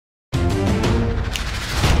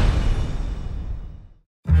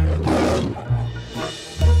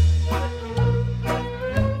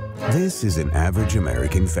This is an average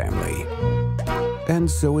American family. And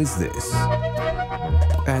so is this.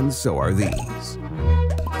 And so are these.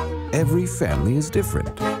 Every family is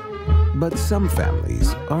different. But some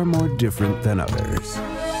families are more different than others.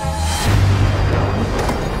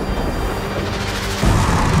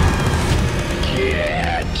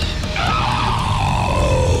 Get out!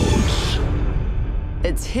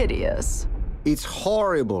 It's hideous. It's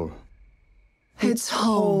horrible. It's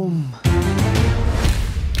home.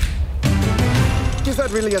 Is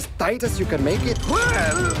that really as tight as you can make it?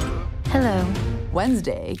 Well... Hello.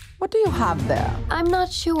 Wednesday, what do you have there? I'm not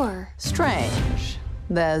sure. Strange.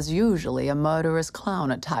 There's usually a murderous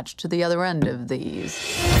clown attached to the other end of these.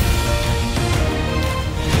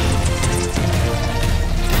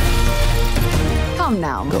 Come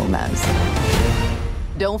now, Gomez.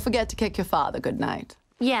 Don't forget to kick your father goodnight.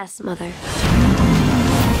 Yes, Mother.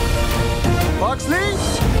 Boxley,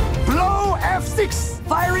 blow F6!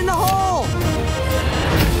 Fire in the hole!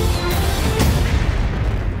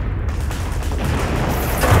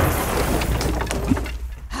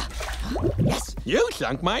 Yes, you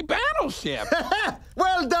sunk my battleship.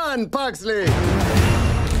 Well done, Pugsley!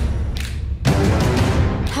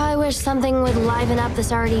 How I wish something would liven up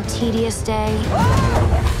this already tedious day.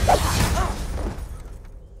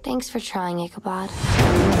 Thanks for trying, Ichabod.